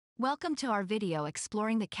Welcome to our video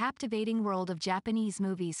exploring the captivating world of Japanese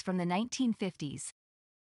movies from the 1950s.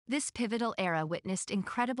 This pivotal era witnessed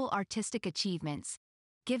incredible artistic achievements,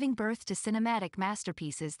 giving birth to cinematic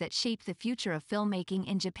masterpieces that shaped the future of filmmaking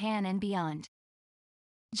in Japan and beyond.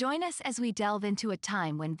 Join us as we delve into a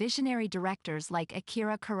time when visionary directors like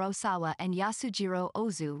Akira Kurosawa and Yasujiro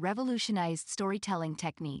Ozu revolutionized storytelling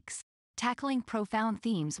techniques, tackling profound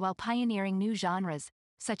themes while pioneering new genres,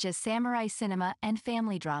 such as samurai cinema and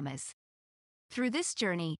family dramas. Through this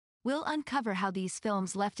journey, we'll uncover how these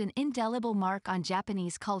films left an indelible mark on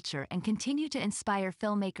Japanese culture and continue to inspire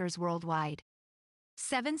filmmakers worldwide.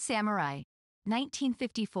 Seven Samurai,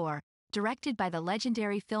 1954, directed by the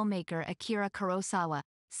legendary filmmaker Akira Kurosawa,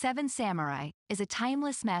 Seven Samurai is a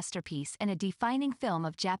timeless masterpiece and a defining film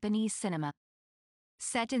of Japanese cinema.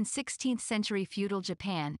 Set in 16th-century feudal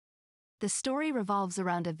Japan, the story revolves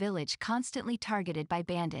around a village constantly targeted by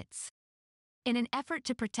bandits. In an effort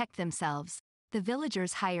to protect themselves, the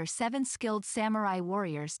villagers hire seven skilled samurai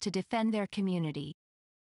warriors to defend their community.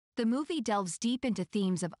 The movie delves deep into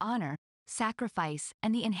themes of honor, sacrifice,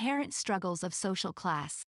 and the inherent struggles of social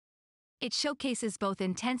class. It showcases both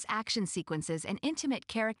intense action sequences and intimate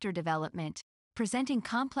character development, presenting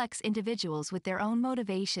complex individuals with their own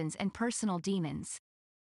motivations and personal demons.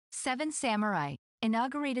 Seven Samurai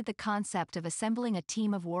inaugurated the concept of assembling a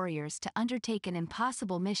team of warriors to undertake an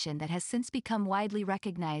impossible mission that has since become widely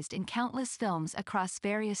recognized in countless films across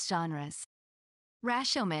various genres.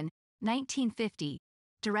 Rashomon, 1950,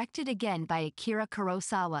 directed again by Akira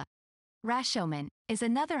Kurosawa. Rashomon is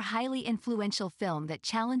another highly influential film that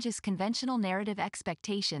challenges conventional narrative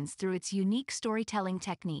expectations through its unique storytelling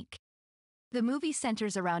technique. The movie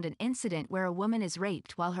centers around an incident where a woman is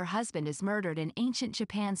raped while her husband is murdered in ancient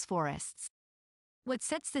Japan's forests. What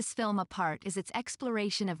sets this film apart is its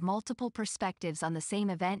exploration of multiple perspectives on the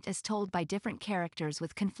same event as told by different characters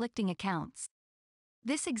with conflicting accounts.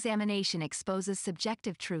 This examination exposes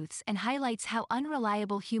subjective truths and highlights how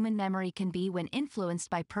unreliable human memory can be when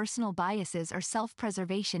influenced by personal biases or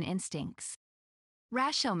self-preservation instincts.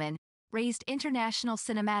 Rashomon raised international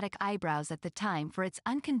cinematic eyebrows at the time for its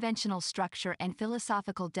unconventional structure and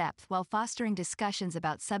philosophical depth while fostering discussions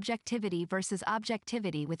about subjectivity versus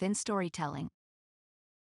objectivity within storytelling.